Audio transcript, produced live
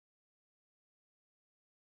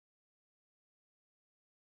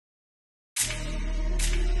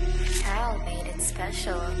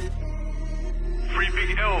special. Free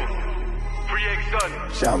Big L, free X-Sun.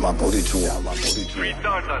 Shout my booty to him. Free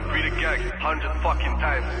Tarzan, free the gang, 100 fucking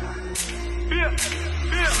times.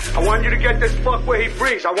 I want you to get this fuck where he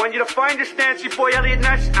breathes. I want you to find this Nancy boy Elliot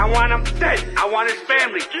Ness. I want him dead. I want his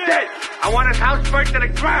family dead. I want his house burnt to the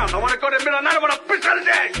ground. I want to go to the middle of the night. I want to piss on his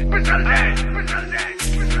head. Piss on his head. Piss on his head.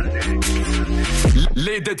 Piss on his head.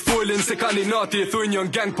 Les dead foilen se caninati, thu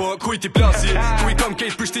një gang po kujti plasi. Kuj kam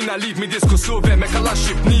kejt Prishtina lig mi Kosove me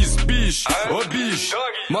kalaship nis. Bish, o bish,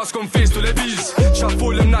 mas kom fes të leviz. Qa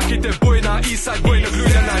folem na kite bojna, Eastside bojna,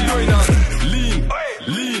 klujna na lojna.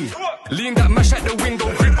 Lean that mash at the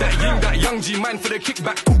window, grip that ying, that young G, man for the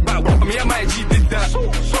kickback, talk back, me and my G did that.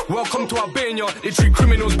 Welcome to Albania, they treat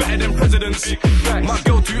criminals better than presidents. My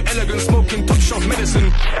girl too elegant, smoking top shelf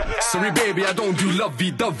medicine. Sorry baby, I don't do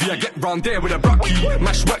lovey-dovey, I get round there with a brocky.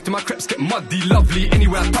 Mash work till my crepes get muddy, lovely,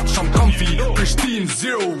 anywhere I touch I'm comfy. Pristine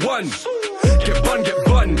 01, get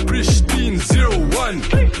bun, pristine 01.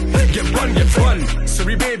 Get bun.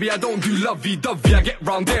 Sorry baby, I don't do lovey-dovey, I get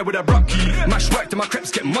round there with a brocky. Mash work till my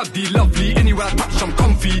crepes get muddy, lovely, anywhere I touch I'm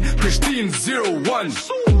comfy. Pristine 01,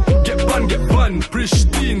 get bun,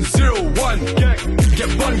 pristine 01.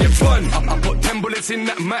 Get bun. I put 10 bullets in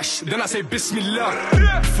that mash, then I say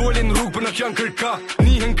Bismillah. Fall in roep en ik janker ka,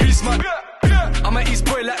 niet een kriesman. I'm an East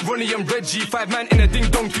boy like Ronnie and Reggie. 5 man in a ding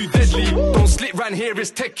dong too deadly. Don't slip round here,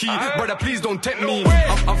 it's techie. Brother, please don't tempt me.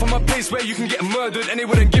 I'm from a place where you can get murdered and they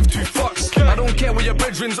wouldn't give 2 fucks. I don't care what your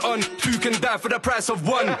brethren's on. 2 can die for the price of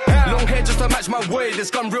 1. Long hair just to match my way. This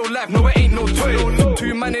gun real life, no it ain't no toy.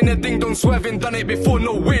 2 man in a ding dong swerving, done it before,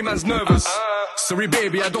 no way man's nervous. Sorry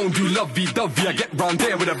baby, I don't do lovey-dovey, I get round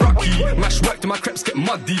there with a brocky. Mash work till my crepes get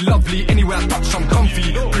muddy, lovely, anywhere I touch I'm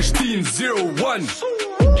comfy. Pristine 01,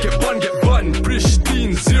 get bun,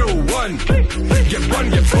 pristine 01. Get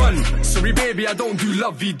bun. Sorry baby, I don't do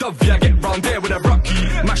lovey-dovey, I get round there with a brocky.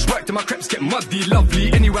 Mash work till my crepes get muddy,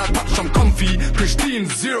 lovely, anywhere I touch I'm comfy. Pristine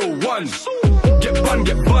 01,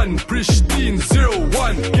 get bun, pristine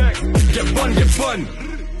 01. Get bun.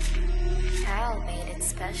 Kyle made it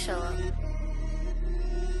special.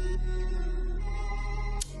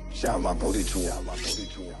 Shout my booty to him.